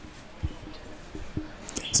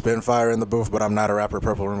Spitting fire in the booth, but I'm not a rapper.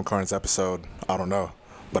 Purple Unicorns episode. I don't know.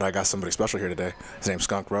 But I got somebody special here today. His name's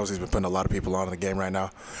Skunk Rose. He's been putting a lot of people on in the game right now.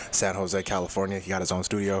 San Jose, California. He got his own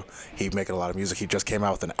studio. He's making a lot of music. He just came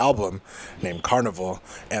out with an album named Carnival,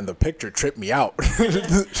 and the picture tripped me out. I put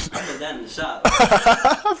that in the shop.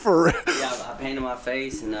 For real. Yeah, I painted my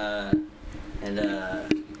face and I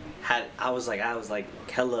was like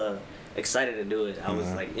hella excited to do it. I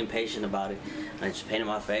was like impatient about it. I just painted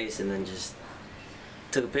my face and then just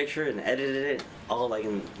took a picture and edited it all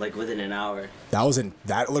within an hour.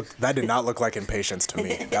 That did not look like impatience to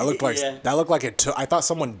me. That looked like it took. I thought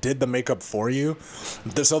someone did the makeup for you.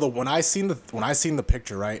 When I seen the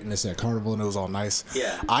picture, right, and it said Carnival and it was all nice.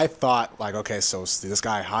 Yeah. I thought like, okay, so this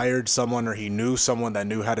guy hired someone or he knew someone that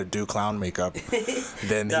knew how to do clown makeup.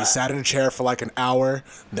 Then he sat in a chair for like an hour.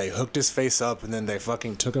 They hooked his face up and then they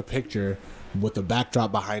fucking took a picture with the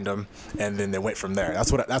backdrop behind him, and then they went from there.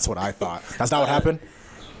 That's what I thought. That's not what happened.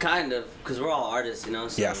 Kind of, because we're all artists, you know.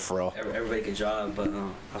 So yeah, for real. Everybody can draw, but I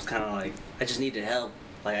was kind of like, I just needed help.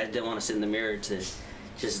 Like, I didn't want to sit in the mirror to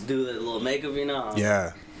just do the little makeup, you know.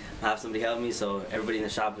 Yeah. I have somebody help me, so everybody in the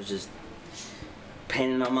shop was just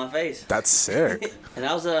painting on my face. That's sick. And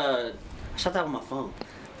that was I shot that with my phone.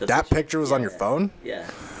 That picture was on your phone? Yeah.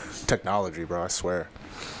 Technology, bro, I swear.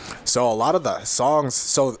 So a lot of the songs,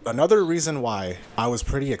 so another reason why I was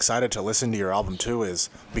pretty excited to listen to your album too is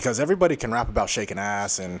because everybody can rap about shaking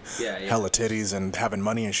ass and hella titties and having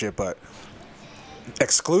money and shit, but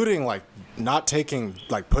excluding like not taking,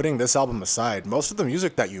 like putting this album aside, most of the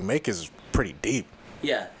music that you make is pretty deep.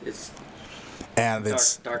 Yeah, it's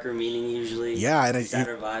darker meaning usually. Yeah, and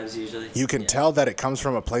sadder vibes usually. You can tell that it comes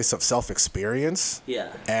from a place of self-experience.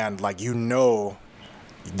 Yeah. And like, you know,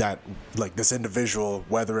 that like this individual,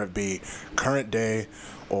 whether it be current day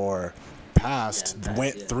or past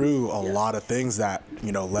went through a lot of things that,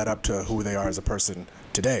 you know, led up to who they are as a person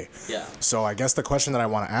today. Yeah. So I guess the question that I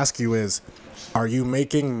want to ask you is, are you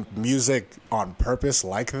making music on purpose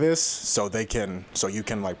like this so you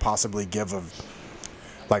can like possibly give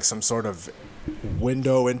like some sort of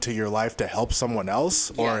window into your life to help someone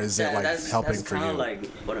else, or is it like helping for you? That's kind of like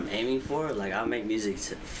what I'm aiming for. Like, I make music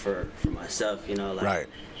for myself, you know, like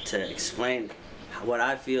to explain what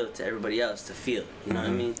I feel to everybody else to feel. You know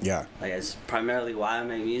what I mean? Yeah. Like, it's primarily why I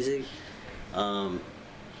make music. The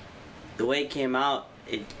way it came out,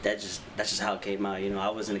 that's just how it came out. You know, I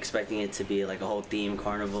wasn't expecting it to be like a whole theme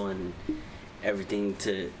carnival and everything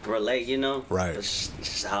to relate. You know? Right. It's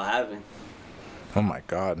just how it happened. Oh my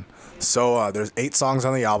God. So there's 8 songs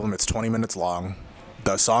on the album. It's 20 minutes long.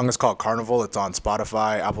 The song is called Carnival. It's on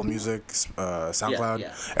Spotify, Apple Music,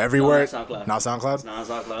 SoundCloud, everywhere. No, not SoundCloud. Not SoundCloud? It's not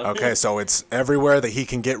SoundCloud. Okay, so it's everywhere that he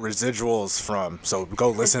can get residuals from. So go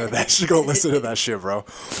listen to that. Go listen to that shit, bro.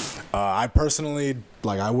 I personally,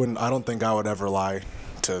 like, I don't think I would ever lie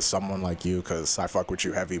to someone like you because I fuck with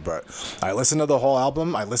you heavy. But I listened to the whole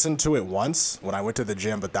album. I listened to it once when I went to the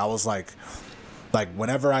gym, but that was like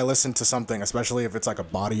whenever I listen to something, especially if it's like a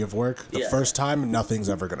body of work, the first time nothing's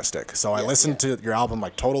ever gonna stick. So I listened to your album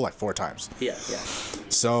like 4 times. Yeah.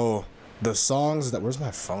 So the songs where's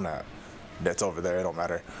my phone at? It's over there. It don't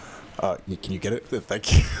matter. Can you get it?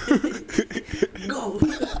 Thank you. Go.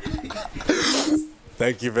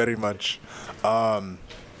 Thank you very much. Let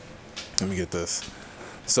me get this.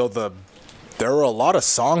 So there were a lot of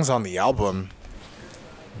songs on the album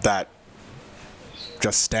that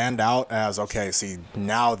just stand out as, okay, see,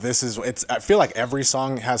 now I feel like every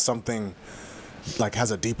song has something, like, has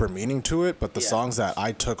a deeper meaning to it, but the songs that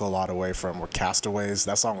I took a lot away from were Castaways.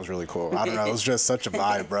 That song was really cool. I don't know, it was just such a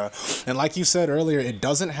vibe, bro. And like you said earlier, it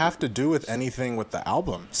doesn't have to do with anything with the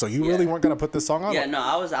album. So you really weren't going to put this song on? Yeah, no,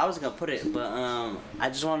 I was going to put it, but I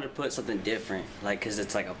just wanted to put something different, like, because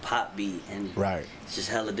it's like a pop beat, and it's just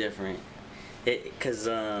hella different. Because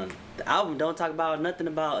the album don't talk about nothing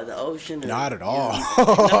about the ocean. Not at all.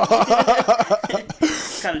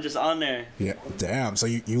 Kind of just on there. Yeah, damn. So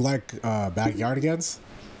you like Backyardigans?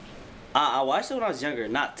 I watched it when I was younger,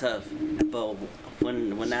 not tough. But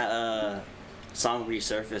when that song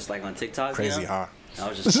resurfaced, like, on TikTok. Crazy, you know, huh? I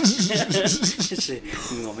was just like,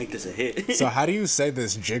 I'm going to make this a hit. So how do you say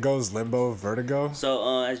this? Jigos, Limbo, Vertigo?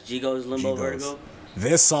 So that's Jigos, Limbo, Vertigo.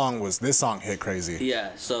 This song hit crazy.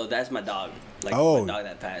 Yeah, so that's my dog. Like, my dog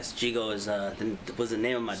that passed. Jigo was the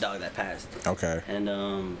name of my dog that passed. Okay.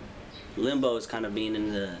 And Limbo is kind of being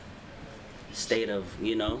in the state of,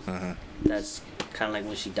 you know, that's kind of like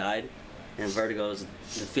when she died. And Vertigo is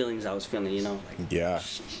the feelings I was feeling, you know. Like,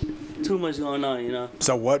 too much going on, you know.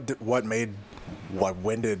 So when was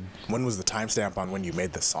the timestamp on when you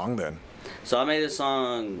made the song then? So I made this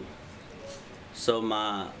song, so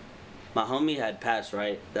my homie had passed,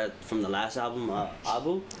 right? That from the last album,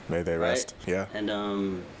 Abu. May they Right? rest. Yeah. And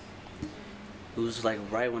it was like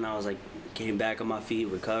right when I was like getting back on my feet,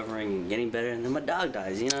 recovering and getting better, and then my dog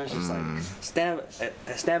dies. You know, it's just like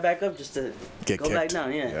stand back up just to Get go kicked. back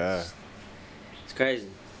down. Yeah, Yeah. it's crazy.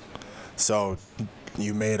 So,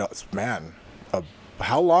 you made us, man.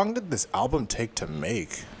 How long did this album take to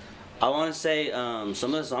make? I want to say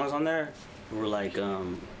some of the songs on there were like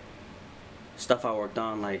stuff I worked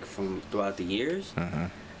on like from throughout the years.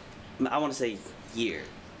 I want to say year.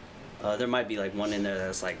 There might be like one in there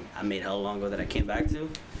that's like I made hella long ago that I came back to,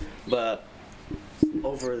 but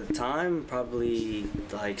over the time, probably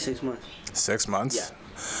like 6 months. 6 months?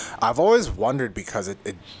 Yeah. I've always wondered because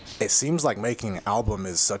it seems like making an album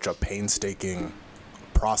is such a painstaking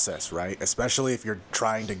process, right? Especially if you're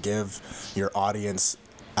trying to give your audience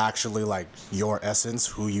actually like your essence,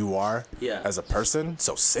 who you are Yeah. as a person.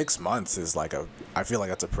 So 6 months is like I feel like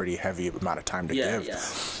that's a pretty heavy amount of time to Yeah, give.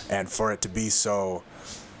 yeah. And for it to be so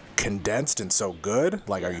condensed and so good,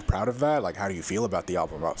 like, are you proud of that? Like, how do you feel about the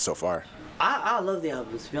album so far? I love the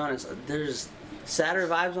album, to be honest. There's sadder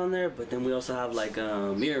vibes on there, but then we also have like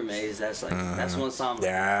Mirror Maze. That's like that's one song I'm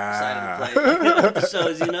Yeah. excited to play at the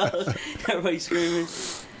shows, you know. Everybody screaming.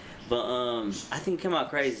 But I think it came out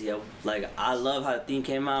crazy. I love how the theme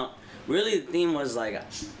came out. Really, the theme was like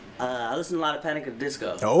I listened to a lot of Panic at the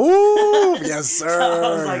Disco. Oh, yes, sir. So I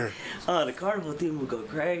was like, oh, the Carnival theme would go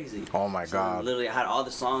crazy. Oh my So God. literally, I had all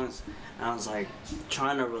the songs, and I was like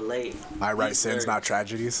trying to relate. I write these sins, lyrics. not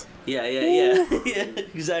tragedies. Yeah, yeah,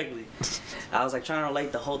 exactly. I was like trying to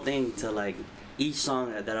relate the whole thing to like each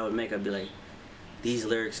song that I would make. I'd be like, these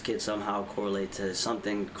lyrics could somehow correlate to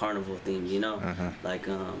something carnival themed, you know? Like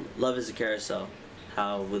Love is a Carousel.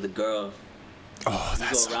 How with a girl Oh, you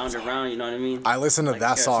that's go round and round, you know what I mean? I listened to Like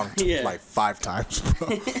that song Yeah. like 5 times,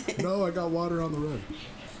 bro. No, I got water on the road.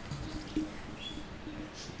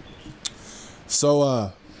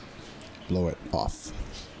 So, blow it off.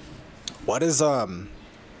 What is, I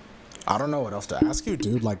don't know what else to ask you,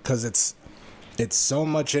 dude. Like, cause it's so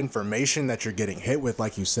much information that you're getting hit with.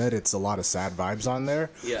 Like you said, it's a lot of sad vibes on there.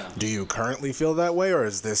 Yeah. Do you currently feel that way, or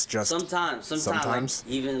is this just Sometimes. Sometimes?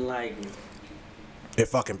 Like, even like it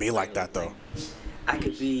fucking be like that though? I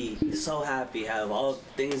could be so happy, have all the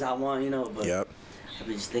things I want, you know, but Yep. I'd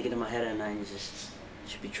be just thinking in my head at night and just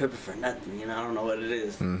should be tripping for nothing, you know. I don't know what it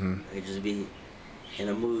is. I could just be in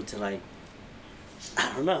a mood to like,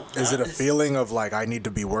 I don't know. Is it a feeling of like I need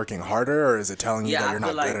to be working harder, or is it telling you that I you're feel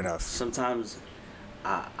not like good enough? Sometimes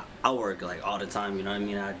I work like all the time, you know what I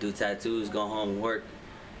mean? I do tattoos, go home, work,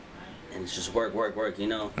 and it's just work, you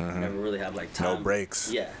know? Never really have like time. No breaks.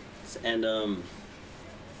 Yeah. And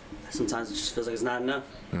sometimes it just feels like it's not enough.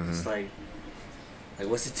 It's like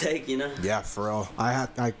what's it take, you know? Yeah, for real.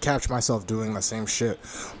 I catch myself doing the same shit.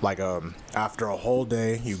 Like after a whole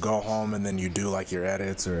day, you go home and then you do like your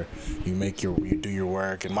edits or you do your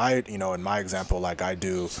work. In my example, like I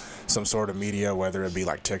do some sort of media, whether it be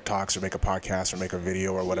like TikToks or make a podcast or make a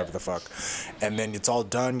video or whatever the fuck. And then it's all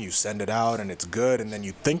done, you send it out and it's good, and then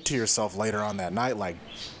you think to yourself later on that night like,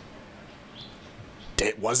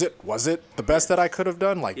 was it the best that I could have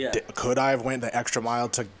done? Like, Yeah. could I have went the extra mile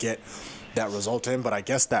to get that result in? But I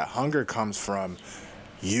guess that hunger comes from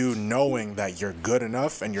you knowing that you're good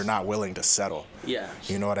enough and you're not willing to settle. Yeah.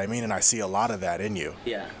 You know what I mean? And I see a lot of that in you.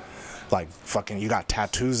 Yeah. Like, fucking, you got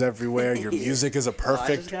tattoos everywhere. Your music is a I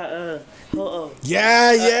perfect. just got Yeah,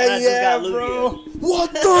 I just yeah, got bro. Lugia.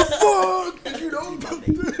 What the fuck? Did you know about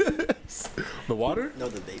this? The water? No,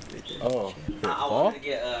 the vape right there. Oh. I wanted to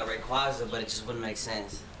get Rayquaza, but it just wouldn't make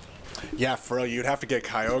sense. Yeah, for real. You'd have to get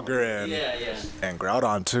Kyogre and. Yeah, yeah. And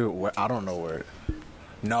Groudon too. I don't know where.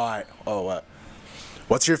 No, what?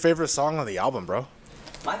 What's your favorite song on the album, bro?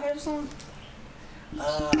 My favorite song?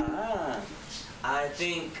 I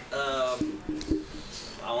think I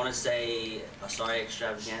want to say A Starry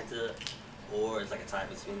Extravaganza, or it's like a tie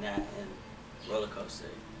between that and Roller Coaster.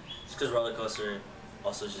 Just because Roller Coaster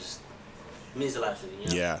also just means a lot to me, you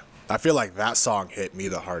know? Yeah. I feel like that song hit me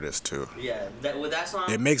the hardest too. Yeah, with that song,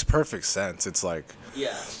 It makes perfect sense. It's like,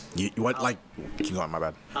 yeah. keep going, my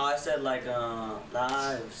bad. How I said like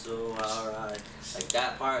live, so alright. Like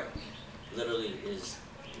that part literally is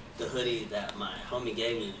the hoodie that my homie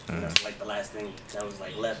gave me. That's like the last thing that was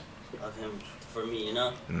like left of him for me, you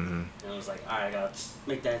know? And I was like, alright, I gotta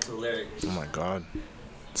make that into a lyric. Oh my God.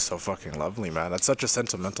 It's so fucking lovely, man. That's such a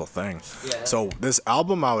sentimental thing. Yeah. So this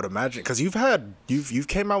album, I would imagine, because you've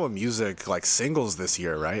came out with music like singles this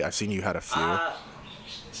year, right? I've seen you had a few.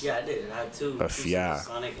 Yeah, I did. I had two. Yeah.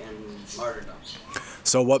 Sonic and Martyrdom.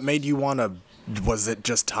 So what made you was it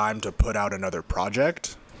just time to put out another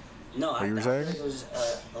project? No, What you were I saying? think it was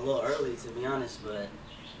a little early to be honest, but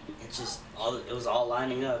it was all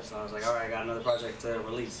lining up. So I was like, all right, I got another project to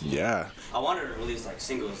release. Yeah. I wanted to release like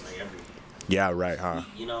singles like every Yeah, right, huh?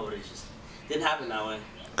 week, but it just didn't happen that way.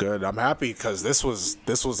 Good. I'm happy because this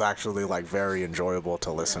was actually like very enjoyable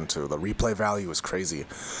to listen to. The replay value was crazy.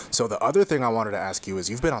 So the other thing I wanted to ask you is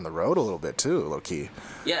you've been on the road a little bit too, low key.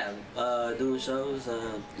 Yeah, doing shows.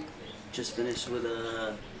 Just finished with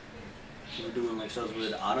we were doing like shows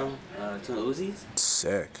with Autumn, Tuna Uzis.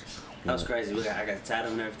 Sick. That was crazy. I got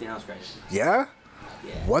tattooed and everything. That was crazy. Yeah?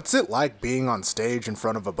 Yeah. What's it like being on stage in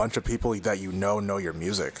front of a bunch of people that you know your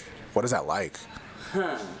music? What is that like?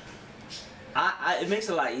 It makes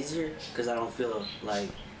it a lot easier because I don't feel like,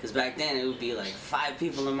 because back then it would be like 5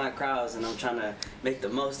 people in my crowds and I'm trying to make the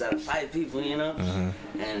most out of 5 people,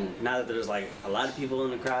 Mm-hmm. And now that there's like a lot of people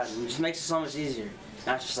in the crowd, it just makes it so much easier.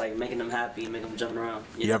 Not just like making them happy, making them jumping around.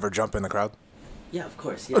 You ever jump in the crowd? Yeah, of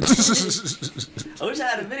course. Yeah. I wish I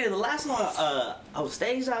had a video. The last one, I was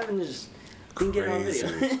stage diving and just didn't get it on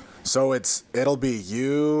video. So it'll be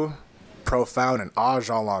you, Profound, and Aj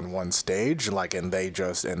all on one stage, like, and are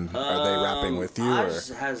they rapping with you or?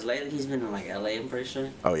 Aj has lately. He's been in like LA, I'm pretty sure.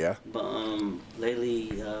 Oh yeah. But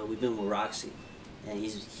lately we've been with Roxy, and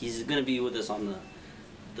he's gonna be with us on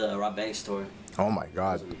the Rob Banks tour. Oh my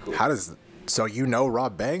God. Really cool. So you know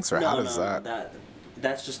Rob Banks or how does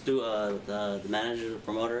That's just through the manager, the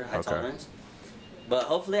promoter, High Okay. Tolerance. But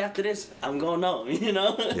hopefully after this, I'm gonna know,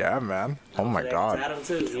 Yeah, man. Oh my God. Hopefully I can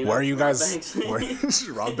tattoo him too, Where are you Rob guys? Banks.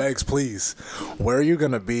 Rob Banks, please. Where are you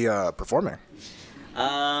gonna be performing?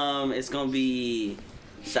 It's gonna be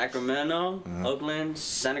Sacramento, Mm-hmm. Oakland,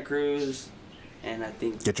 Santa Cruz, and I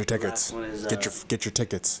think Get your the tickets. last one is, Get your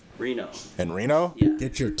tickets. Reno. In Reno? Yeah.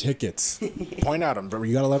 Get your tickets. Point at them, but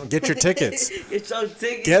you gotta let them get your tickets. It's your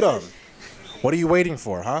ticket. Get them. What are you waiting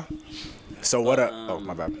for, huh? So what? Oh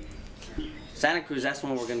my bad. Santa Cruz, that's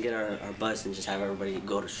when we're gonna get our bus and just have everybody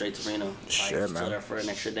go straight to Reno. Shit, just man. chill there for an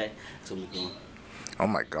extra day. It's gonna be cool. Oh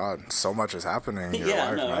my God, so much is happening in your Yeah,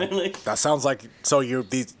 life, no, man. really. That sounds like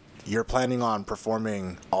you're planning on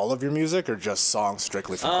performing all of your music or just songs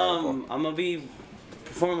strictly from Carnival? I'm gonna be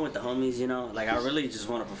performing with the homies. Like I really just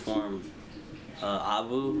want to perform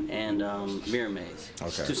Abu and Mirror Maze.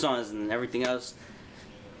 Okay. 2 songs and everything else.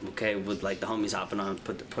 Okay, with like the homies hopping on,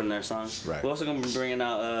 putting their songs. Right. We're also gonna be bringing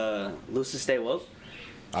out Lucid Stay Woke.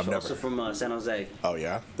 I've Also never. from San Jose. Oh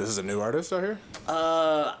yeah, this is a new artist out here.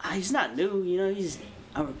 He's not new.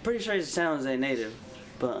 I'm pretty sure he's a San Jose native,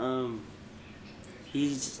 but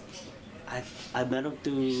I met him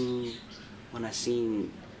through when I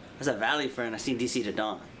was at Valley Friend. I seen DC to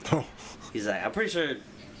Dawn. He's like, I'm pretty sure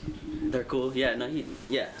they're cool. Yeah, no,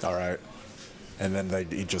 yeah. All right. And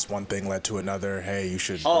then just one thing led to another. Hey, you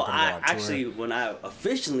should. Oh, we're gonna go on tour. actually, when I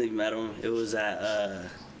officially met him, it was at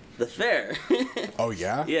the fair. Oh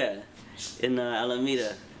yeah. Yeah, in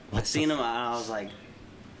Alameda. I seen him. I was like,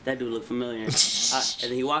 that dude looked familiar.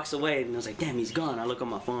 And he walks away, and I was like, damn, he's gone. I look on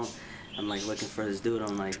my phone. I'm like looking for this dude.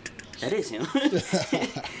 I'm like, that is him.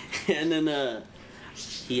 And then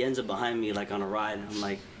he ends up behind me like on a ride. And I'm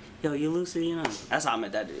like, yo, you Lucy? That's how I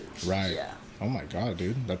met that dude. Right. Yeah. Oh my God,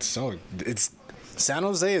 dude. That's so. It's San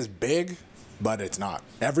Jose is big, but it's not.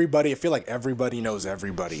 I feel like everybody knows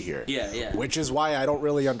everybody here. Yeah, yeah. Which is why I don't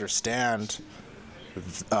really understand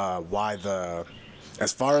why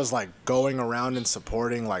as far as like going around and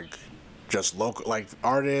supporting like just local like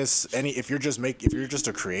artists, if you're just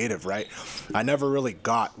a creative, right? I never really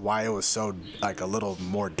got why it was so like a little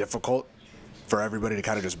more difficult for everybody to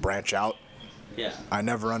kind of just branch out. Yeah. I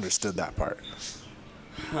never understood that part.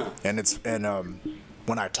 And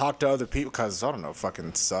when I talk to other people, cause I don't know, at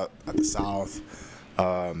the South,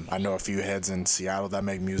 I know a few heads in Seattle that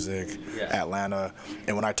make music, Yeah. Atlanta,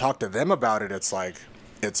 and when I talk to them about it, it's like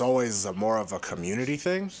it's always more of a community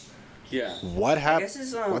thing. Yeah. What guess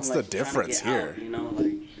it's, What's like, the trying to difference get here? out,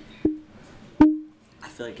 like I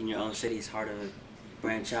feel like in your own city it's hard to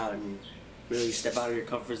branch out and really step out of your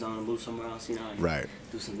comfort zone and move somewhere else, and Right.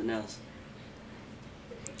 do something else.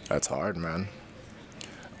 That's hard, man.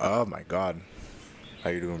 Oh my God, how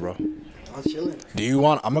you doing, bro? I'm chilling.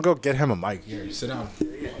 I'm gonna go get him a mic. Here, sit down.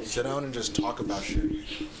 Sit down and just talk about shit.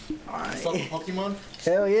 Alright. You fuck with Pokemon?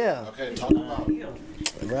 Hell yeah. Okay, talk about.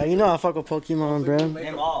 Bro, you know I fuck with Pokemon, bro.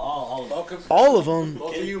 Name all. All of them.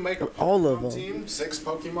 Both of you make a All of Pokemon them. team, 6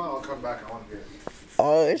 Pokemon. I'll come back. I want to hear.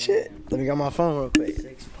 Oh, that shit. Let me get my phone real quick.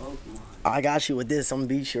 6 Pokemon. I got you with this. I'm gonna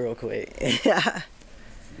beat you real quick.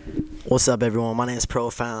 What's up, everyone? My name's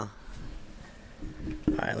Profound.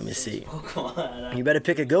 Alright, let me see. Pokemon. You better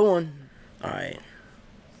pick a good one. Alright.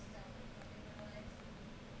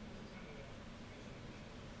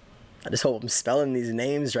 I just hope I'm spelling these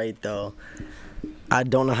names right, though. I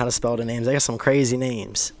don't know how to spell the names. I got some crazy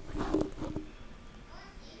names.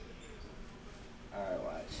 Alright,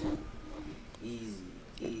 watch. Easy.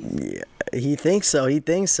 Yeah, he thinks so. He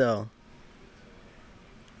thinks so.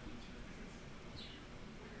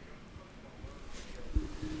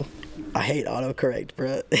 I hate autocorrect,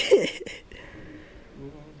 bro.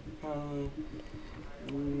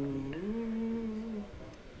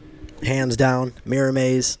 Hands down, Mirror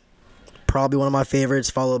Maze. Probably one of my favorites,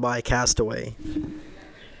 followed by Castaway.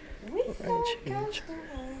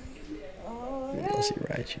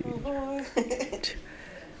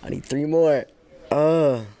 I need 3 more.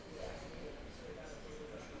 Damn,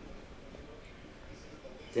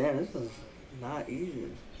 this was not easy.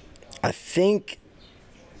 I think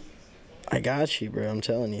I got you, bro. I'm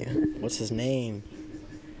telling you. What's his name?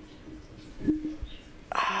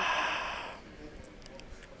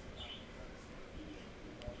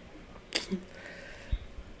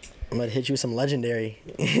 I'm gonna hit you with some legendary.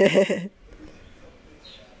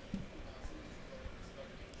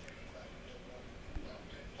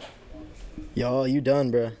 Y'all, you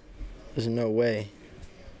done, bro? There's no way.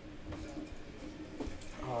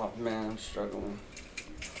 Oh man, I'm struggling.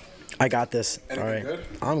 I got this. Anything All right. good?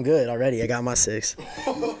 I'm good already. I got my 6.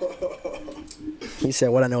 He said,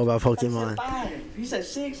 "What I know about Pokemon." 5. You said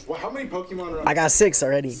 6. Well, how many Pokemon are I got 6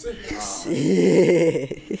 already.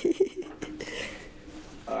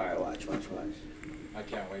 Alright, watch. I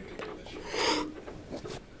can't wait to hear this shit.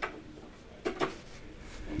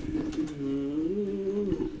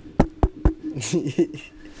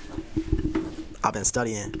 I've been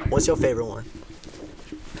studying. What's your favorite one?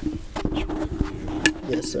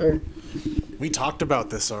 Yes, sir. We talked about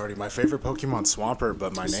this already. My favorite Pokemon Swampert,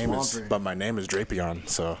 but my name is Drapion.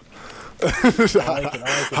 So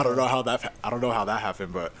I don't know how that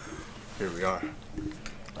happened, but here we are.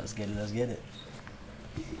 Let's get it.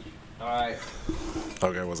 Alright.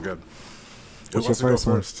 Okay, what's good? What's Who your wants first to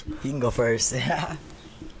go one? first? You can go first.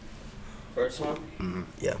 First one?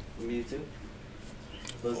 Yeah. Mewtwo.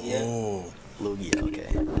 Lugia. Oh, Lugia, okay.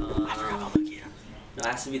 I forgot about Lugia. No, it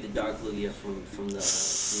has to be the Dark Lugia from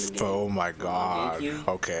the game. oh my God. GameCube.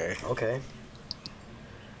 Okay. Okay.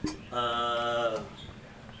 A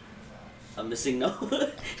missing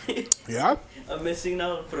note. Yeah. A missing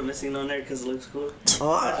note. Put a missing note there because it looks cool.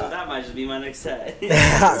 Oh, So that might just be my next set.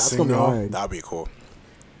 that's gonna be Single? hard. That'd be cool.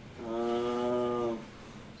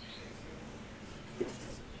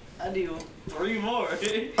 I need 3 more. Not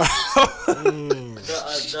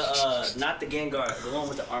the Gengar, the one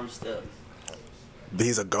with the arm still.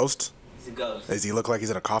 He's a ghost. He's a ghost. Does he look like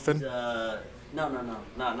he's in a coffin? No, not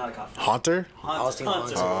a coffin. Haunter? I was thinking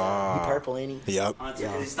Haunter. He purple, ain't he? Yep. Haunter, Yeah.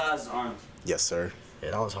 because he still has his arms. Yes, sir.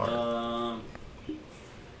 Yeah, that was hard.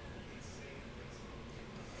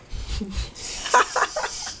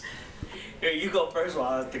 Here, you go first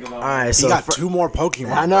while I think about All right, He so got 2 more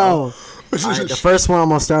Pokemon. I know. All right, the first one I'm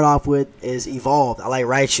gonna start off with is Evolved. I like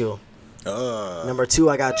Raichu. Number 2,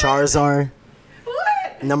 I got Charizard.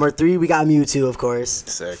 What? Number 3, we got Mewtwo, of course.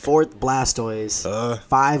 Sick. 4th, Blastoise.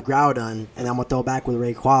 5, Groudon, and I'm gonna throw back with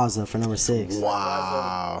Rayquaza for number 6.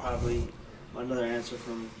 Wow. Probably another answer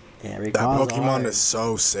from. Yeah, Rayquaza. That Pokemon hard. is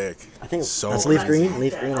so sick. I think so that's Leaf crazy. Green.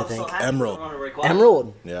 Leaf Green, I think. Emerald.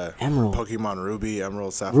 Emerald. Yeah. Emerald. Pokemon Ruby,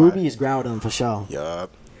 Emerald, Sapphire. Ruby is Groudon for sure.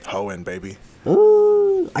 Yup. Hoenn, baby.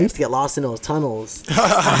 Ooh, I used to get lost in those tunnels.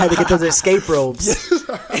 I had to get those escape ropes.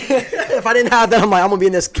 If I didn't have that, I'm gonna be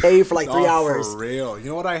in this cave for like 3 hours. For real. You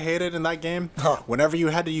know what I hated in that game? Whenever you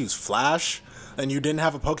had to use Flash and you didn't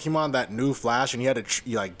have a Pokemon that knew Flash and you had to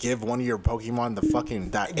you like give one of your Pokemon the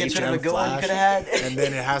fucking that Get rid of HM a good one you Flash. coulda had. And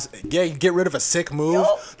then it has you get rid of a sick move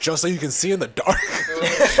Yup. just so you can see in the dark.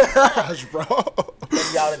 Flash, bro.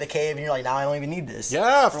 You out of the cave and you're like, now I don't even need this.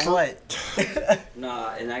 Yeah, For what?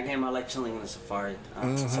 Nah, in that game I like chilling in the Safari.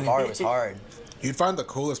 Safari was hard. You'd find the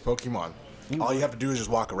coolest Pokemon. All you have to do is just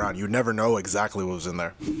walk around. You'd never know exactly what was in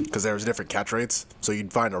there because there was different catch rates. So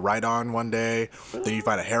you'd find a Rhydon one day, then you'd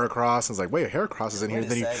find a Heracross. And it's like, wait, a Heracross is in here. Wait a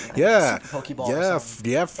Then you, second. yeah, Pokeball or yeah,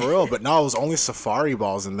 something. yeah, for real. But no, it was only Safari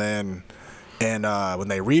balls. And then, when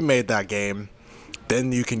they remade that game,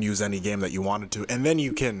 then you can use any game that you wanted to. And then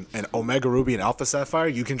you can, in Omega Ruby and Alpha Sapphire,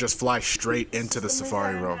 you can just fly straight into the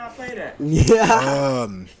Safari I room. play that. Yeah.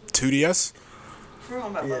 2DS, For real,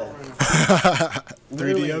 I'm about Yeah.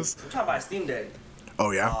 3DS. I'm talking about Steam Deck.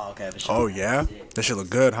 Oh yeah. Oh, okay. For sure. Oh yeah. That shit look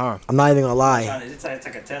good, huh? I'm not even gonna lie. It's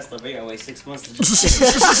like a Tesla, but you gotta wait 6 months to do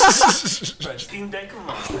it. Steam Deck, come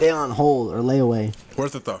on. They on hold or layaway.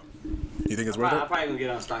 Worth it though. You think it's worth I'm it? probably gonna get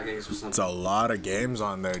on StockX or It's something. a lot of games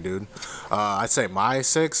on there, dude. I'd say my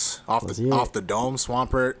 6 off Let's the hear it. off the dome: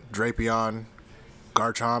 Swampert, Drapion,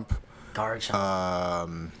 Garchomp,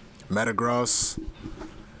 Garchomp. Metagross,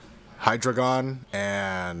 Hydreigon,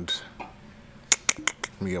 and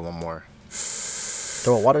let me get one more.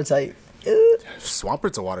 Throw a water type.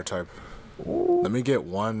 Swampert's a water type. Let me get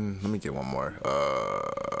one more.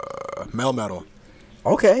 Melmetal.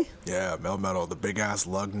 Okay. Yeah, Melmetal, the big ass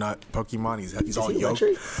lug nut Pokemon. He's all he yoked.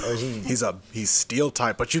 electric? Or is he... He's steel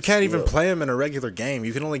type, but you can't even play him in a regular game.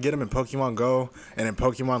 You can only get him in Pokemon Go and in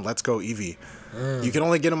Pokemon Let's Go Eevee. You can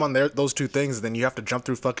only get him on those two things. Then you have to jump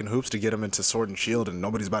through fucking hoops to get him into Sword and Shield, and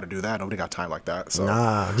nobody's about to do that. Nobody got time like that. So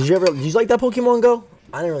Nah. Did you like that Pokemon Go?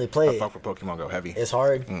 I didn't really play I it. fuck with Pokemon Go heavy. It's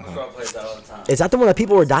hard. My girl plays that all the time. Is that the one that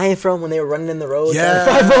people were dying from when they were running in the road? Yeah.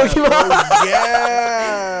 trying to find Pokemon?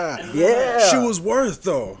 Yeah. Yeah. She was worth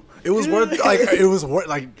though. It was worth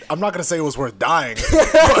I'm not gonna say it was worth dying.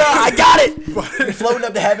 I got it. You're floating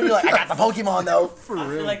up to heaven. You're like, I got the Pokemon though. I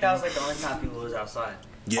feel like that was like the only time people was outside.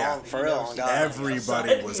 Yeah, For real. Oh, God.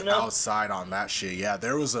 everybody was You know? outside on that shit. Yeah,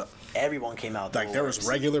 there was Everyone came out. there was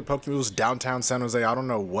regular Pokemon. It was downtown San Jose. I don't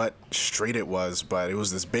know what street it was, but it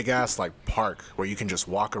was this big ass like park where you can just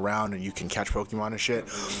walk around and you can catch Pokemon and shit.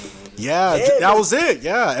 Yeah, that was it.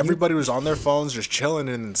 Yeah, everybody was on their phones just chilling,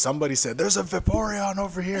 and somebody said, "There's a Vaporeon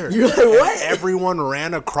over here." You're like, what? And everyone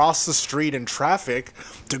ran across the street in traffic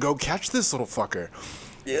to go catch this little fucker.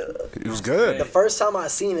 Yeah. It was good. The first time I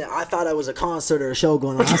seen it, I thought it was a concert or a show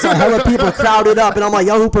going on. I saw hella people crowded up, and I'm like,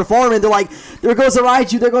 "Yo, who performing?" They're like, "There goes a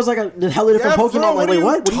Raichu. There goes like a hella different Yeah, Pokemon." bro, I'm like, what are wait, you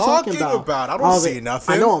what? What are you talking talking about? about? I don't was see like,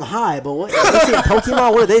 nothing. I know I'm high, but what? They see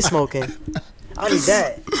Pokemon? What are they smoking? I need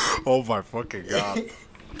that. Oh my fucking god.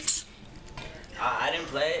 I didn't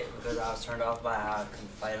play it because I was turned off by how I couldn't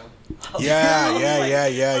fight him. Yeah.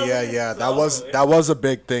 That was a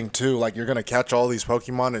big thing too. Like you're gonna catch all these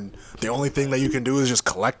Pokemon, and the only thing that you can do is just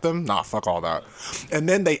collect them. Nah, fuck all that. And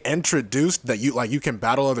then they introduced that you can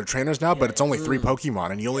battle other trainers now, but it's only 3 Pokemon,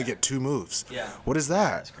 and you only get 2 moves. Yeah. What is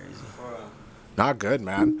that? That's crazy. Not good,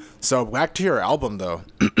 man. So back to your album though.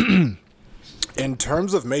 In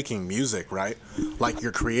terms of making music, right? Like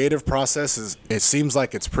your creative process it seems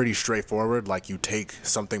like it's pretty straightforward. Like you take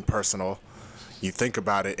something personal, you think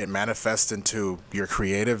about it, it manifests into your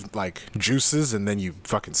creative like juices, and then you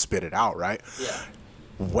fucking spit it out, right? Yeah.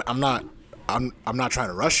 I'm not trying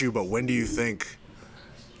to rush you, but when do you think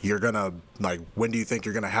you're gonna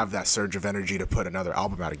have that surge of energy to put another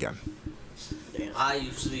album out again? I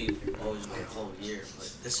usually always wait a whole year,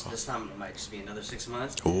 but this time it might just be another 6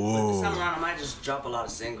 months. Ooh. But this time around, I might just drop a lot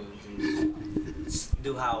of singles and just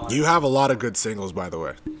do how I want. You have a lot of good singles, by the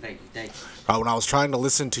way. Thank you. When I was trying to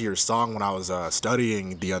listen to your song when I was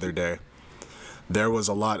studying the other day, there was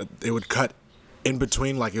a lot. It would cut in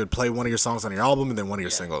between, like you would play one of your songs on your album and then one of your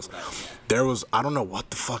singles. There was, I don't know what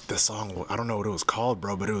the fuck this song was. I don't know what it was called,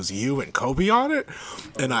 bro, but it was you and Kobe on it.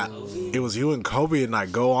 And it was you and Kobe, and I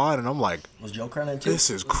go on and I'm like, Was Joker on it too? this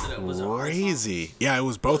is Was it our crazy. Yeah, it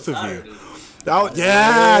was both of you. Dude. Oh,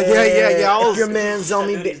 yeah. I was, Your man's on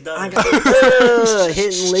me. He's done. I got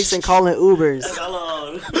hitting licks and calling Ubers.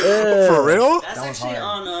 Hello. for real? That's was actually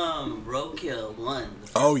hard. on Roadkill 1.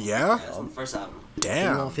 Oh, yeah? That's on the first album.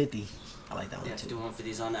 Damn. 150. I like that one Yeah, too.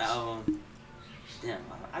 5150's on the album. Damn,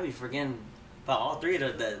 I be forgetting about all 3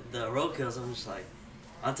 of the Roadkills. I'm just like,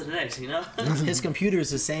 on to the next, you know? His computer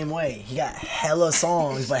is the same way. He got hella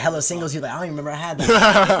songs, but hella singles. He's like, I don't even remember I had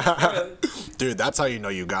that. Dude, that's how you know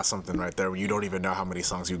you got something right there, when you don't even know how many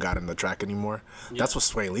songs you got in the track anymore. That's what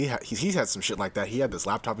Sway Lee had. He had some shit like that. He had this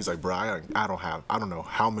laptop. He's like, bro, I don't know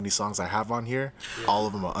how many songs I have on here. All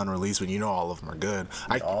of them are unreleased, but you know all of them are good.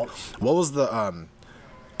 What was the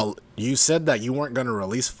you said that you weren't gonna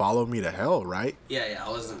release "Follow Me to Hell," right? Yeah, I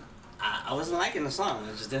wasn't liking the song.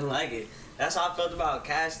 I just didn't like it. That's how I felt about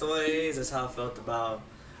Castaways. That's how I felt about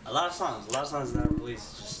a lot of songs. A lot of songs that I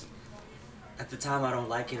released, just at the time I don't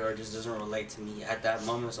like it, or it just doesn't relate to me at that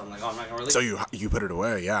moment. So I'm like, oh, I'm not gonna release. So it. you put it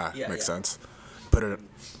away, yeah, makes yeah. sense. Put it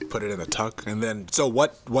in the tuck, and then so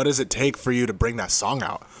what does it take for you to bring that song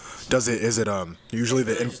out? Is it usually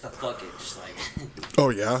It's just a fuck it, just like oh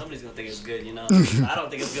yeah, somebody's gonna think it's good, you know. I don't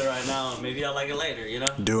think it's good right now. Maybe I'll like it later, you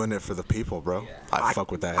know. doing it for the people, bro. Yeah. I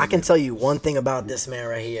fuck with that. I can tell you one thing about this man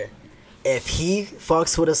right here. If he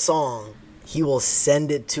fucks with a song, he will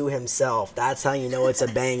send it to himself. That's how you know it's a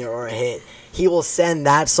banger or a hit. He will send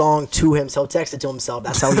that song to himself, text it to himself.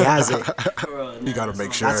 That's how he has it. You gotta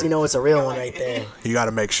make sure. That's how you know it's a real one right there. You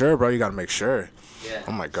gotta make sure, bro. You gotta make sure. Yeah.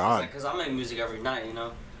 Oh my god. Because I make music every night, you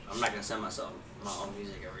know. I'm not gonna send myself my own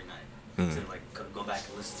music every night to like go back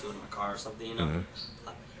and listen to it in my car or something, you know.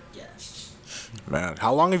 Like, yeah. Man,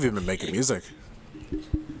 how long have you been making music?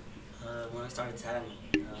 When I started tagging,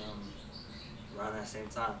 around that same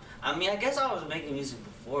time. I mean, I guess I was making music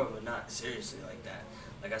before, but not seriously like that.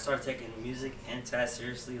 like I started taking music and tat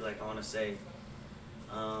seriously. Like I want to say,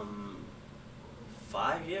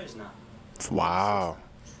 5 years now. Wow.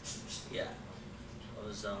 Yeah, I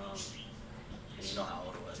was and you know how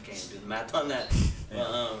old I was. I can't even do the math on that.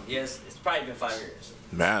 But yes, it's probably been 5 years.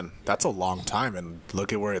 Man, that's a long time, and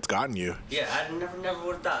look at where it's gotten you. Yeah, I never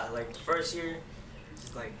would have thought. Like the first year,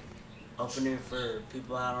 just like opening for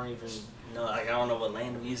people I don't even know. Like I don't know what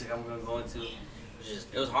lane of music I'm gonna go into.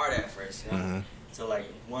 It was hard at first, you know. Mm-hmm. So like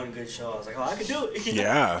one good show, I was like, oh, I can do it.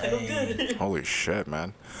 Yeah. I'm good. Holy shit,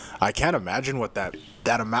 man. I can't imagine what the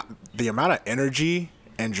amount of energy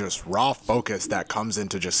and just raw focus that comes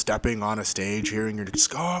into just stepping on a stage, hearing your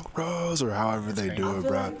skunk bros or however they do it,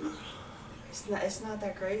 bro. Like it's not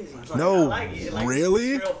that crazy. Like, No, I like it. Like,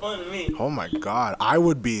 really? It's real fun to me. Oh my god,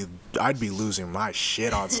 I'd be losing my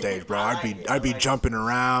shit on stage, bro. I'd be jumping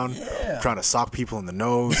around, trying to sock people in the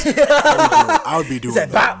nose. I would be doing said,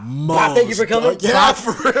 the "Bop, most. Bop, thank you for coming. Yeah, Bop."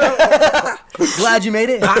 for real. Glad you made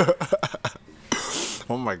it.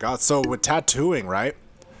 Oh my god. So with tattooing, right?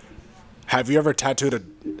 Have you ever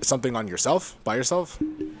tattooed something on yourself, by yourself?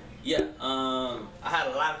 Yeah. I had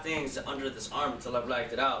a lot of things under this arm until I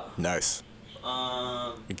blacked it out. Nice.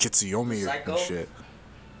 It gets Yomi Psycho? and shit.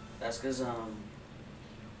 That's because when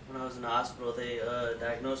I was in the hospital, they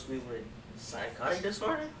diagnosed me with psychotic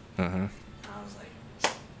disorder. Mm-hmm. I was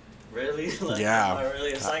like, really? Like, Yeah. am I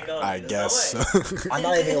really a psycho? I There's no guess. way. I'm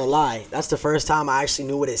not even gonna lie. That's the first time I actually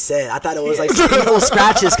knew what it said. I thought it was like some evil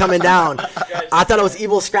scratches coming down. I thought it was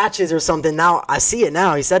evil scratches or something. Now I see it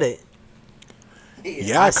now. He said it.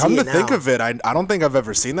 Yeah, I come see to it think now. of it, I don't think I've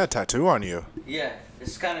ever seen that tattoo on you. Yeah,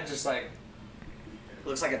 it's kind of just like,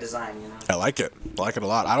 looks like a design, you know? I like it. I like it a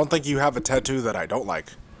lot. I don't think you have a tattoo that I don't like.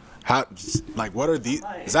 How, like, what are these?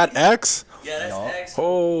 Is that X? Yeah, that's No. X.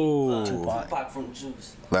 Oh, Tupac from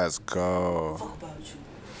Juice. let's go. Fuck about you.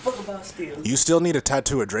 Fuck about steel. You still need to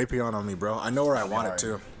tattoo a Drapion on me, bro. I know where I want it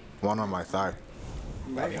too. One on my thigh.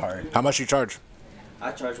 That'd be hard. How much you charge?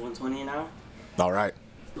 I charge $120 an hour, All right.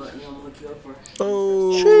 but you know, I'm gonna look you up for.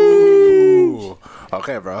 Oh.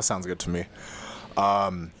 Okay, bro. That sounds good to me.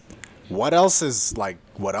 What else is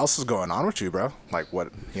going on with you, bro? Like,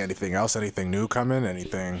 anything else? Anything new coming?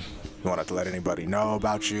 Anything you want to let anybody know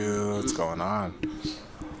about you? What's going on?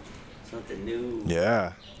 Something new.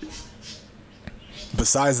 Yeah.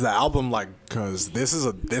 Besides the album, like, cause this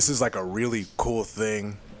is like a really cool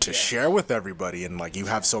thing to share with everybody, and like you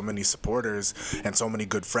have so many supporters and so many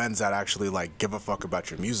good friends that actually like give a fuck about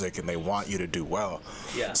your music and they want you to do well.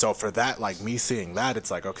 Yeah. So for that, like me seeing that, it's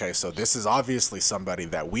like, okay, so this is obviously somebody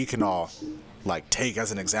that we can all like take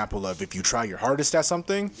as an example of, if you try your hardest at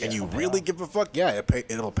something and you really give a fuck, yeah,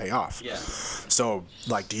 it'll pay off. Yeah. So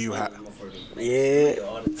like, do you have? Yeah.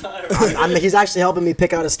 All the time. I mean, he's actually helping me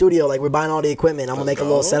pick out a studio. Like, we're buying all the equipment. I'm gonna make a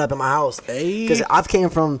little setup in my house. Hey. Because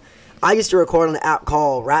I used to record on an app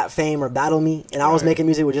called Rap Fame or Battle Me, and I was Right. making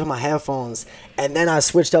music with just my headphones. And then I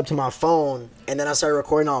switched up to my phone, and then I started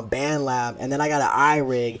recording on BandLab, and then I got an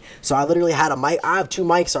iRig. So I literally had a mic. I have 2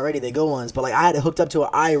 mics already, they good ones, but like I had it hooked up to an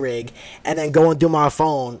iRig, and then go and do my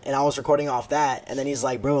phone, and I was recording off that. And then he's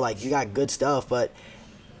like, bro, like you got good stuff, but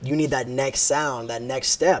you need that next sound, that next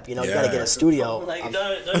step. You know, you gotta Yeah. get a studio. Like,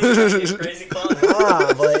 don't even get crazy calling.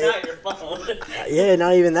 Nah, but- It's not your phone. Yeah,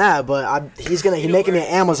 not even that, but he's making me an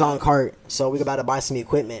Amazon cart, so we about to buy some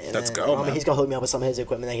equipment. And Let's then, go, I mean, man. he's gonna hook me up with some of his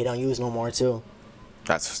equipment that he don't use no more too.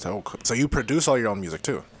 That's so cool. So you produce all your own music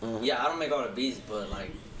too? Yeah, I don't make all the beats, but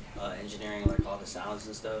like engineering, like all the sounds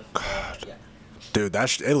and stuff. Yeah. Dude,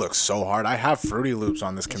 it looks so hard. I have Fruity Loops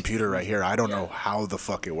on this computer right here. I don't know how the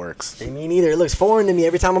fuck it works. Me neither. It looks foreign to me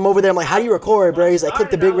every time I'm over there. I'm like, how do you record, bro? He's like, click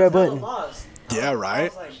the big red button. Yeah, I right?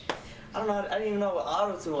 was like, I don't know. I didn't even know what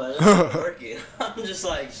auto-tune was. I didn't work it. I'm just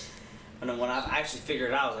like, and then when I actually figured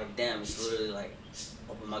it out, I was like, damn, it's literally like,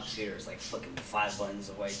 open my computer. It's like fucking 5 buttons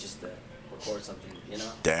away just to record something, you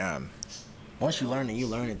know? Damn. Once you learn it, you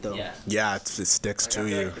learn it though. Yeah. Yeah, it sticks Like, to I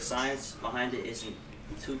feel you. like the science behind it isn't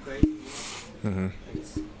too crazy. Mm-hmm. Like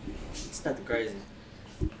it's nothing crazy.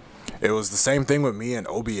 It was the same thing with me and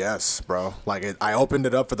OBS, bro. Like, I opened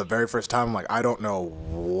it up for the very first time. I'm like, I don't know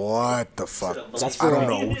what the fuck. That's I for don't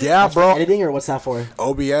know. Yeah, bro. editing, or what's that for?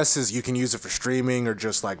 OBS is, you can use it for streaming or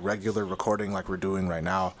just like regular recording like we're doing right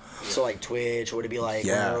now. So like Twitch, or would it be like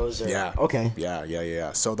Yeah, Windows? Or, yeah. Okay.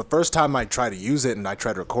 Yeah. So the first time I try to use it and I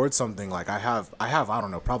try to record something, like I have, I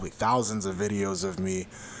don't know, probably thousands of videos of me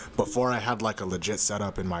before I had like a legit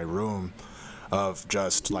setup in my room of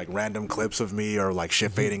just like random clips of me or like shit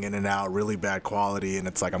fading in and out, really bad quality. And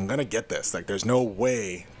it's like, I'm gonna get this. Like, there's no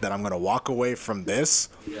way that I'm gonna walk away from this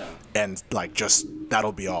Yeah. and like just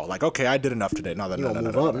that'll be all. Like, okay, I did enough today. No, gonna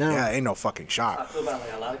move up now. Yeah, ain't no fucking I shot. feel about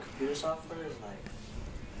like a lot of computer software is like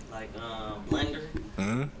like Blender,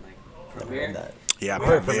 like Premiere. Yeah, I've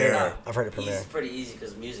heard of Premiere. Premiere. I've heard of Premiere. It's pretty easy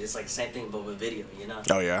because music it's like the same thing but with video, you know.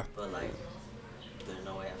 Oh yeah. But like, there's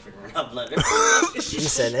no way I'm figuring out Blender. He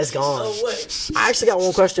said it's gone. No way. I actually got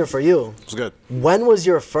one question for you. It's good. When was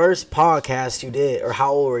your first podcast you did, or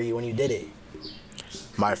how old were you when you did it?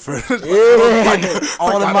 My first. Yeah,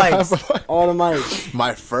 all the mics, all the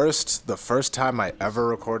mics. The first time I ever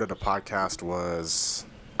recorded a podcast was,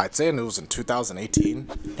 I'd say it was in 2018.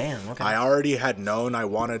 Damn. Okay. I already had known I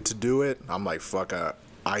wanted to do it. I'm like, fuck,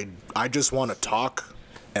 I just want to talk,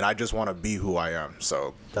 and I just want to be who I am.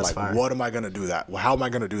 So, That's like, fire. what am I gonna do that? How am I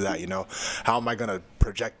gonna do that? You know, how am I gonna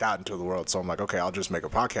project that into the world? So I'm like, okay, I'll just make a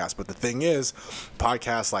podcast. But the thing is,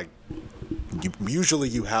 podcasts like, usually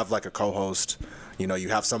you have like a co-host. You know, you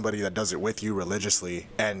have somebody that does it with you religiously,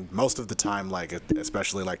 and most of the time, like,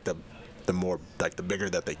 especially like the more, like, the bigger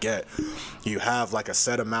that they get, you have like a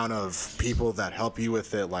set amount of people that help you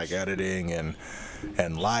with it, like editing and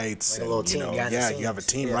lights, Like a little and, you team know, behind the yeah, you have a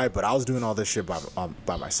scenes. team, Yeah. right? But I was doing all this shit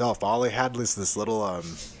by myself. All I had was this little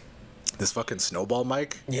this fucking snowball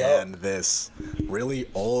mic, Yeah. and this really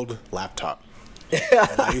old laptop.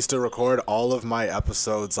 And I used to record all of my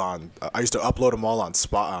episodes on. I used to upload them all on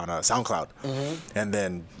SoundCloud, and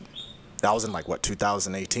then that was in like what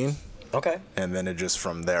 2018, Okay. and then it just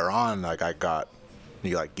from there on, like I got,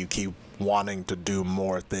 you keep wanting to do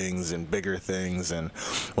more things and bigger things, and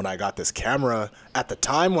when I got this camera, at the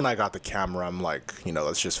time when I got the camera, I'm like,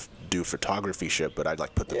 let's just do photography shit, but I'd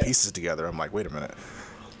like put the Yeah. pieces together. I'm like, wait a minute.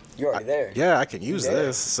 You're already there. Yeah, I can use there.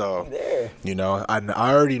 this. So, there. I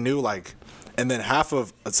already knew, like, and then half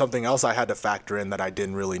of something else I had to factor in that I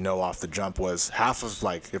didn't really know off the jump was half of,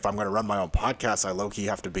 like, if I'm going to run my own podcast, I low-key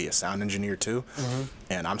have to be a sound engineer too.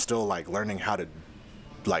 And I'm still, like, learning how to,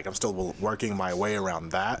 like, I'm still working my way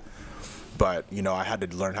around that. But, I had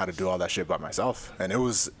to learn how to do all that shit by myself. And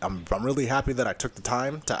I'm really happy that I took the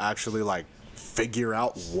time to actually, like, figure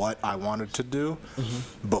out what I wanted to do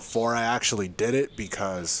before I actually did it,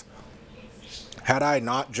 because had I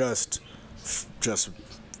not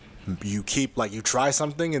you try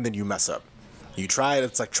something and then you mess up. You try it,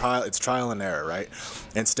 it's trial and error, right?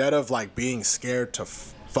 Instead of like being scared to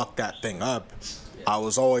fuck that thing up, I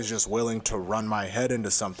was always just willing to run my head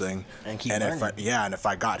into something And keep and learning. if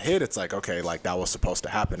I got hit, it's like, okay, like that was supposed to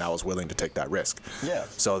happen. I was willing to take that risk. Yeah.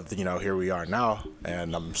 So, here we are now,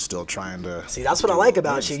 and I'm still trying to See, that's what I like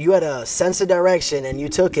about you. You had a sense of direction, and you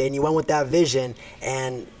took it, and you went with that vision.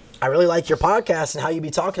 And I really like your podcast and how you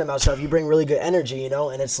be talking about stuff. You bring really good energy,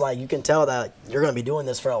 and it's like you can tell that you're gonna be doing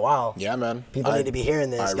this for a while. Yeah, man. People need to be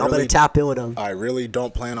hearing this. I Y'all better really- tap in with them. I really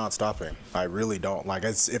don't plan on stopping. I really don't. Like,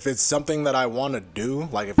 if it's something that I want to do,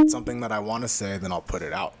 like if it's something that I want to say, then I'll put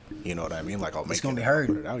it out. You know what I mean? Like, I'll make gonna it, be I'll heard.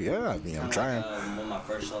 Put it out. Yeah, I'm trying. With my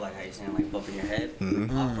first show, like how you saying, like bumping your head.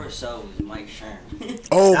 My first show was Mike Sherm.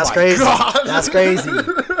 Oh That's my crazy. god! That's crazy.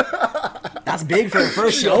 That's big for a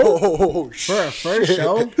first show. Oh For a first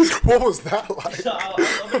show. What was that like? So I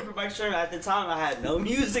was opening for Mike Sherm. At the time, I had no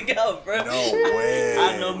music out, bro. No way.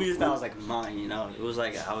 I had no music that was like mine. It was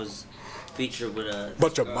like I was featured with a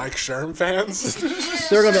Bunch of Mike Sherm fans.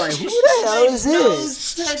 They're gonna be like, who the hell is no this?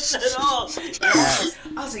 sense at all.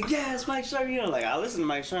 I was like, yeah, it's Mike Sherm. Like I listen to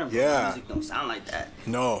Mike Sherm. But Yeah. music don't sound like that.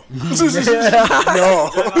 No. I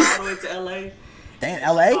No. went all the way to LA.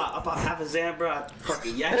 Damn, LA? I bought half a Zan, bro. I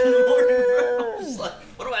fucking yacked in the morning, bro. I was like,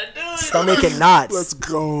 what am I doing? Stomach and knots. Let's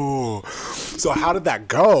go. So how did that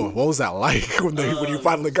go? What was that like when you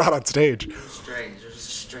finally got on stage? It was strange. It was the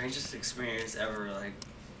strangest experience ever. Like,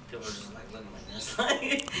 people were just like looking like this.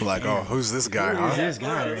 Like, Like, oh, who's this guy, huh? this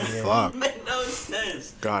guy right here? Fuck. It made no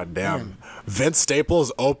sense. God damn. Vince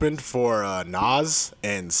Staples opened for Nas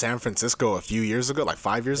in San Francisco a few years ago, like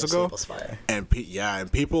 5 years ago. Staples fire. And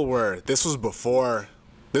people were, this was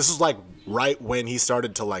like right when he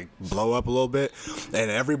started to like blow up a little bit,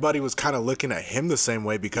 and everybody was kind of looking at him the same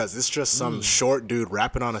way because it's just some short dude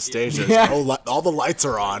rapping on a stage. There's all the lights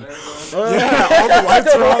are on. Yeah, all the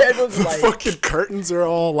lights are on. Everyone's The like- fucking curtains are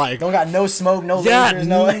all like. Don't got no smoke, no Yeah, lasers,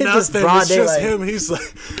 no. It's just nothing. broad It's just daylight. him. He's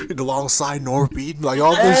like alongside Norbeat, like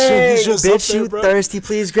all this Hey, shit. He's just up bitch, there, you bro. thirsty?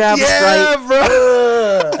 Please grab a Yeah, Sprite.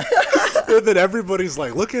 bro. And then everybody's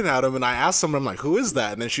like looking at him, and I asked someone, I'm like, who is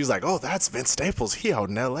that? And then she's like, oh, that's Vince Staples. He out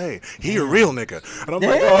in L.A. He a real nigga. And I'm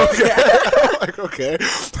like, oh, okay. I'm like, okay.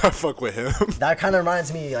 I fuck with him. That kind of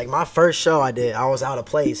reminds me, like my first show I did, I was out of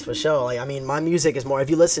place for sure. Like, I mean, my music is more, if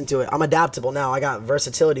you listen to it, I'm adaptable now. I got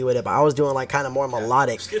versatility with it, but I was doing like kind of more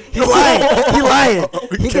melodic. He lying. He lying.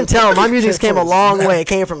 He can tell. My music's came a long way. It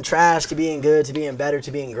came from trash to being good, to being better,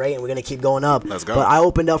 to being great, and we're going to keep going up. Let's go. But I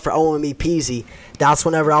opened up for OME Peasy. That's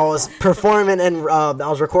whenever I was performing and I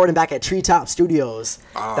was recording back at Treetop Studios.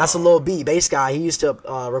 That's a Lil B, bass guy. He used to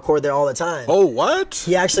record there all the time. Oh, what?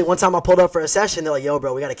 He actually, one time I pulled up for a session. They're like, "Yo,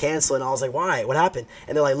 bro, we gotta cancel." And I was like, "Why? What happened?"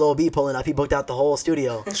 And they're like, "Lil B pulling up. He booked out the whole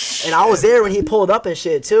studio." And I was there when he pulled up and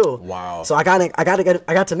shit too. Wow. So I got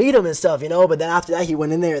to meet him and stuff, you know. But then after that, he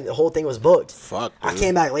went in there and the whole thing was booked. Fuck, I dude.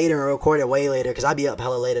 came back later and recorded way later because I'd be up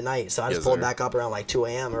hella late at night. So I just Yes, pulled sir. back up around like 2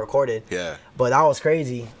 a.m. and recorded. Yeah. But that was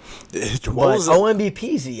crazy. What But was it? OMB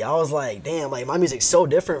Peasy, I was like, damn, like my music's so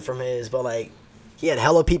different from his, but like he had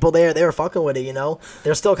hella people there. They were fucking with it, you know.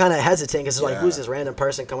 They're still kind of hesitant because it's like, Yeah. who's this random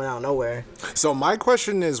person coming out of nowhere? So my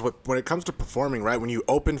question is, when it comes to performing, right? When you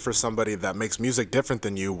open for somebody that makes music different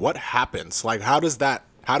than you, what happens? Like, how does that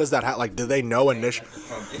like, do they know initially?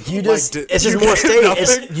 You just Like, it's you just more get stage. nothing?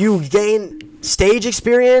 It's, you gain stage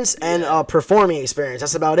experience and performing experience.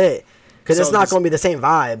 That's about it. Because So it's not this- going to be the same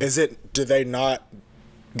vibe. Do they not,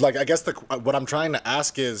 like, I guess what I'm trying to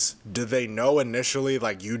ask is, do they know initially,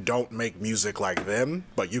 like, you don't make music like them,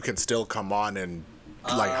 but you can still come on and,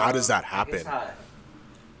 like, how does that happen?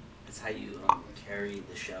 It's how you carry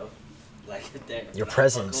the show. Like, Your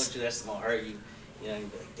presence. Fucking with you, that's gonna hurt you. You know,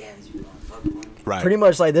 you'd be like, damn, these people don't fuck with me. Right. Pretty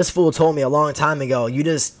much like this fool told me a long time ago. You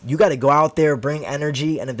got to go out there, bring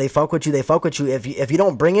energy, and if they fuck with you, they fuck with you. If you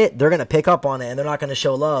don't bring it, they're gonna pick up on it and they're not gonna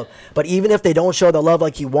show love. But even if they don't show the love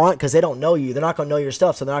like you want, because they don't know you, they're not gonna know your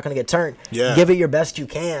stuff, so they're not gonna get turned. Yeah. Give it your best you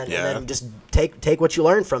can, Yeah. and then just take what you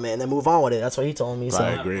learn from it, and then move on with it. That's what he told me. So. Right.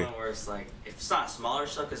 I'm at a agree. point where it's like, if it's not a smaller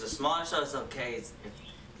show, because a smaller show is okay if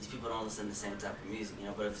these people don't listen to the same type of music, you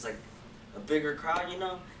know. But if it's like a bigger crowd, you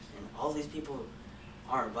know, and all these people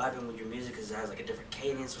aren't vibing with your music because it has like a different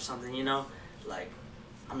cadence or something, you know, like,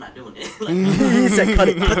 I'm not doing it. Like, He said, cut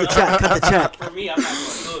the track. for me, I'm not going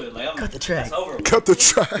to do it. Like, Cut the track. It's over. Cut the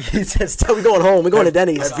track. He says, "We're going home. We're going to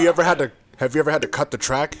Denny's." Have you ever had to cut the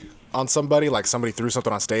track on somebody? Like somebody threw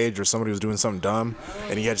something on stage or somebody was doing something dumb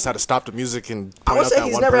and you just had to stop the music and I point would out say that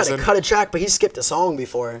he's one never person? had to cut a track, but he skipped a song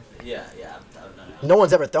before. Yeah, I've done it. No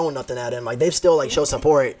one's ever thrown nothing at him. Like they've still like show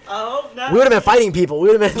support. I hope not. We would have been fighting people. We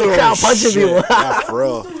would have been in the crowd punching Shit. people. Yeah, for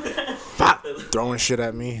real. Throwing shit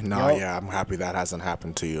at me? No, Yup. yeah, I'm happy that hasn't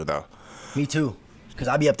happened to you though. Me too. Cause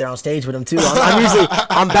I be up there on stage with him too.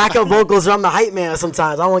 I'm backup vocals or I'm the hype man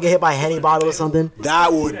sometimes. I don't want to get hit by a Henny bottle or something.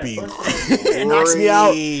 That would be It knocks me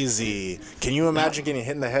out. crazy. Can you imagine getting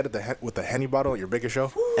hit in the head with the Henny bottle at your biggest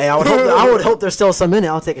show? Hey, I would hope there's still some in it.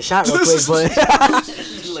 I'll take a shot real quick, but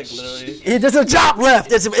Like, literally. there's a drop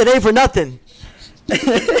left. It ain't for nothing.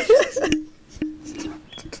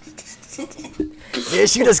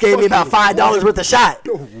 Bitch, you just gave me about $5 worth of shot.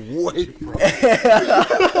 Wait, bro.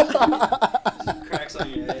 Cracks on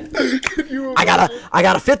your head. I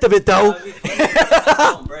got a fifth of it though. That'd be funny.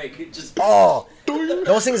 Don't break. It just, Oh,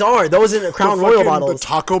 those things are. Those in the Crown Royal The bottles.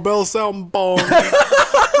 Taco Bell sound bomb.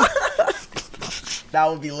 That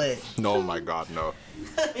would be lit. No, my God, no.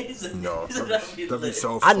 No. That'd be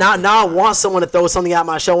so I now I want someone to throw something at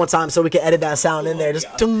my show one time so we can edit that sound in there. Just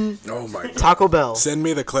Oh, my God. Taco Bell. Send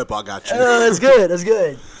me the clip, I got you. That's good. That's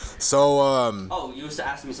good. So, Oh, you used to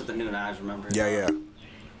ask me something new, and I just remember. yeah.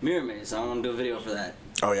 Mirror Maze. I want to do a video for that.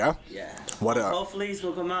 Oh, yeah? Yeah. What Hopefully it's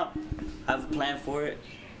gonna come out. I have a plan for it.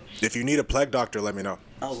 If you need a plague doctor, let me know.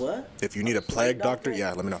 Oh, what? If you need a plague doctor,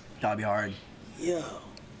 yeah, let me know. That'd be hard. Yo,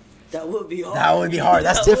 that would be hard. That would be hard.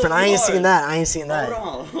 That's That different. would I be ain't hard. seen that. I ain't seen that.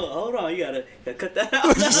 Hold on. You gotta cut that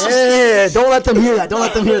out. Yeah, don't let them hear that. Don't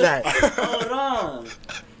let them hear that. Hold on.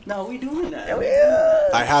 No, we doing that.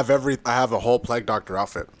 I have a whole plague doctor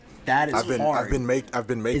outfit. That is I've been hard.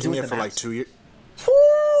 making with it the for like mask? 2 years.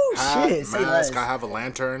 Woo, Hat, shit. Say less. mask, I have a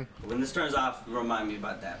lantern. When this turns off, remind me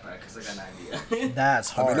about that, bro, because I got an idea.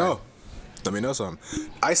 That's Let hard. me know. Let me know something.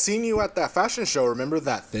 I seen you at that fashion show. Remember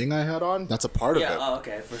that thing I had on? That's a part yeah, of it. oh,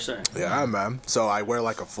 okay, for sure. Yeah, man. So I wear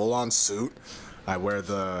like a full-on suit. I wear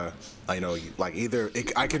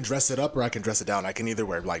I can dress it up or I can dress it down. I can either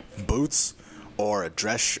wear like boots or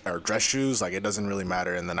dress shoes. Like it doesn't really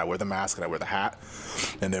matter. And then I wear the mask and I wear the hat,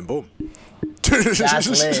 and then boom. That's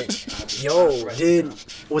lit. Yo, dude,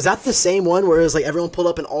 was that the same one where it was like everyone pulled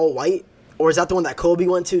up in all white? Or is that the one that Kobe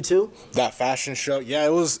went to too? That fashion show, yeah,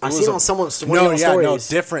 it was. I seen it on someone's one no, of yeah, your no,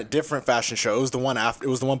 stories. different fashion show. It was the one after. It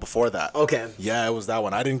was the one before that. Okay. Yeah, it was that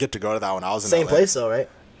one. I didn't get to go to that one. I was in Same LA. place though, right?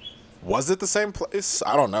 Was it the same place?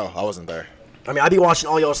 I don't know. I wasn't there. I mean, I be watching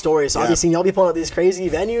all your stories, so I Yeah. be seeing y'all be pulling up these crazy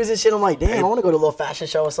venues and shit. I'm like, damn, I want to go to a little fashion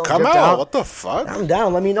show or something. Come dripped out! What the fuck? I'm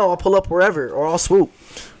down. Let me know. I'll pull up wherever, or I'll swoop.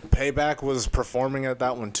 Payback was performing at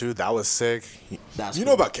that one too. That was sick. That's you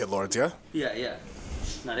cool. know about Kid Lords, yeah? Yeah.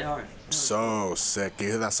 No, they hard. So sick. You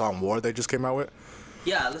hear that song War they just came out with?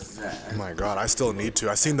 Yeah, listen to that. Oh my God, I still need to.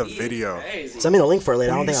 I seen the He's video. Crazy. Send me the link for it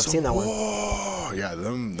later. I don't think I've seen that one. Whoa, Oh yeah,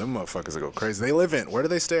 them motherfuckers go crazy. They live in, where do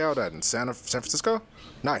they stay out at? In San Francisco?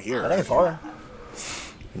 Not here. That ain't far.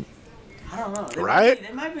 I don't know. Right?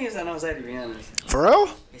 They might be in San Jose, to be honest. For real?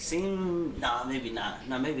 It seemed, nah, maybe not.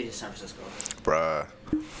 No, maybe it's San Francisco. Bruh.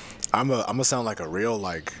 I'm gonna sound like a real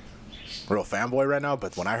fanboy right now,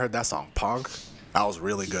 but when I heard that song Punk, that was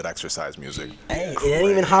really good exercise music. Hey, it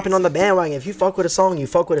ain't even hopping on the bandwagon. If you fuck with a song, you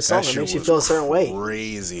fuck with a song. That It shit makes you was feel a certain way.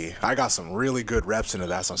 Crazy. I got some really good reps into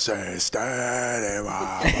that song. Say steady, and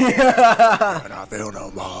I feel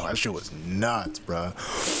no more. That shit was nuts, bro.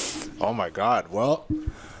 Oh my god. Well,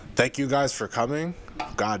 thank you guys for coming.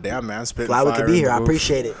 God damn, man. Spitting Glad we fire could be in here. the I booth.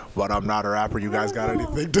 appreciate it. But I'm not a rapper. You guys got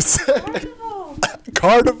anything to say?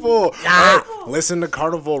 Carnival. Ah. Hey, listen to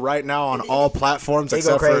Carnival right now on all platforms They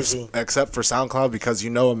go crazy. except for SoundCloud, because you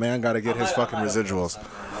know a man got to get his fucking residuals.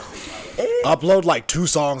 Upload like 2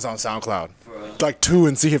 songs on SoundCloud, like 2,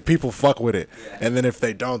 and see if people fuck with it. And then if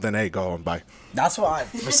they don't, then hey, go and bye. That's why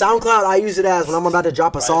for SoundCloud I use it as when I'm about to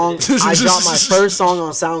drop a song. I drop my first song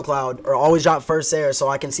on SoundCloud, or always drop first there, so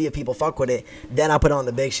I can see if people fuck with it. Then I put on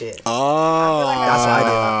the big shit. Oh,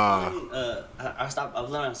 That's what I I stopped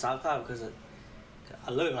uploading on SoundCloud because I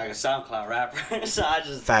look like a SoundCloud rapper. So I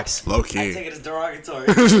just Facts. low I key. take it as derogatory.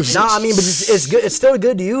 No, I mean, but it's good. It's still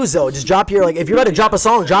good to use though. Just drop your if you're about to drop a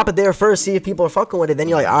song, drop it there first. See if people are fucking with it. Then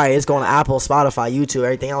you're like, all right, it's going to Apple, Spotify, YouTube,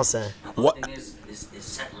 everything else. Then. What? The thing is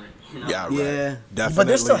separate. You know? Yeah, right. Yeah. Definitely. But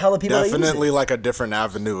there's still hella people that use Definitely it. like a different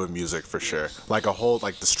avenue of music for sure. Like a whole,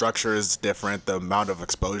 like the structure is different, the amount of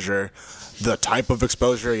exposure, the type of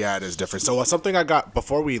exposure, yeah, it is different. So something I got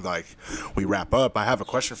before we wrap up, I have a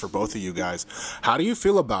question for both of you guys. How do you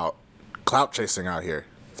feel about clout chasing out here?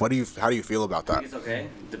 How do you feel about that? It's okay.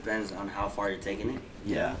 Depends on how far you're taking it.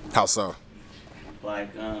 Yeah. How so? Like,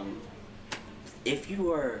 if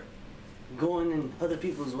you are going in other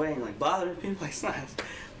people's way and like bothering people, it's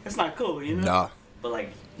not cool, you know. Nah. But like,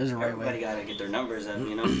 There's a right everybody way. gotta get their numbers up,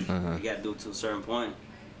 you know. You gotta do it to a certain point.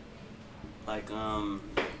 Like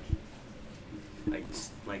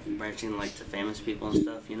branching like to famous people and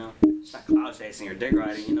stuff, you know. It's not cloud chasing or dick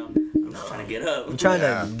riding, you know. I'm just trying to get up. I'm trying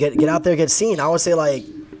Yeah. to get out there, get seen. I would say like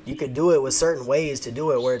you could do it with certain ways to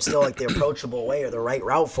do it where it's still like the approachable way or the right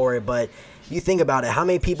route for it. But you think about it, how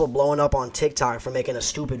many people blowing up on TikTok for making a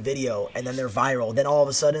stupid video and then they're viral? Then all of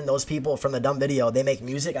a sudden, those people from the dumb video, they make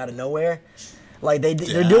music out of nowhere. Like they're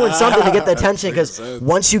doing something to get the attention, because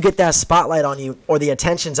once you get that spotlight on you or the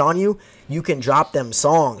attention's on you, you can drop them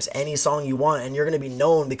songs, any song you want, and you're gonna be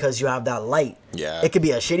known because you have that light. Yeah. It could be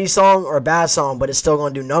a shitty song or a bad song, but it's still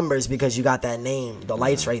gonna do numbers because you got that name, the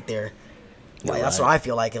light's right there. Like, that's what I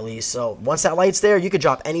feel like, at least. So once that light's there, you could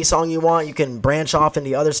drop any song you want. You can branch off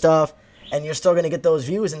into other stuff, and you're still gonna get those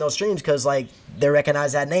views and those streams because like they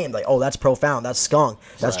recognize that name. Like, oh, that's Profound, that's Skunk,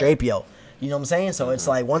 that's Right. Drapio. You know what I'm saying? So it's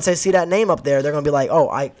like once they see that name up there, they're gonna be like, oh,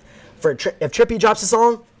 if Trippy drops a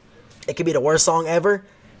song, it could be the worst song ever.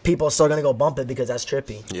 People are still gonna go bump it because that's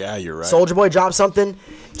Trippy. Yeah, you're right. Soldier Boy drops something,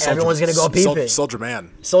 everyone's gonna go peep it. Soldier Man.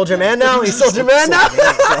 Soldier Man now? He's Soldier Man now?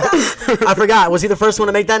 I forgot. Was he the first one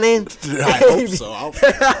to make that name? I hope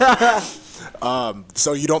so.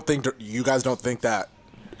 So you guys don't think that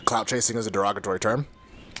clout chasing is a derogatory term?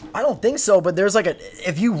 I don't think so, but there's like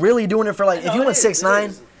if you really doing it for like, if you went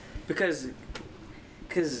 6'9", because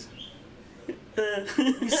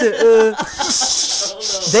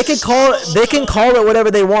they can call it whatever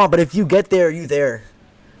they want, but if you get there, you there.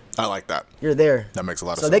 I like that. You're there. That makes a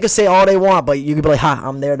lot of So sense. they can say all they want, but you can be like, ha,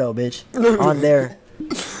 I'm there though, bitch. I'm there.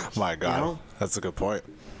 My God, You know? that's a good point.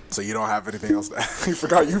 So you don't have anything else? You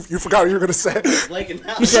forgot you forgot what you were gonna say.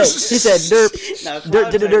 He said dirt.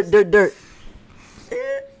 Dirt.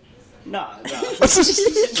 Nah. It's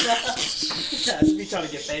me trying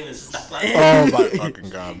to get famous and stuff like Oh my fucking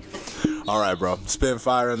God! All right, bro. Spitting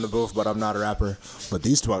fire in the booth, but I'm not a rapper. But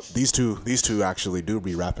these two actually do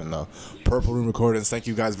be rapping though. Purple Room Recordings. Thank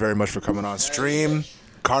you guys very much for coming on stream.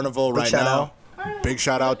 Carnival right shout now. Big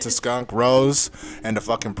shout out to Skunk, Rose, and the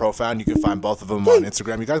fucking Profound. You can find both of them on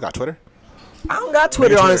Instagram. You guys got Twitter? I don't got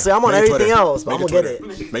Twitter, honestly. I'm on Make a everything Twitter. else, but I'm Make gonna a get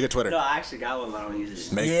Twitter. it. Make a Twitter. No, I actually got one, but I don't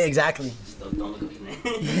use it. Yeah, exactly. Don't look up the name.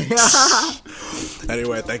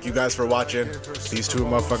 Anyway, thank you guys for watching. These two are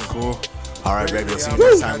motherfucking cool. All right, baby. I'll see you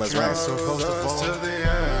next time. Let's rap. So close to the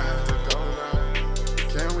end.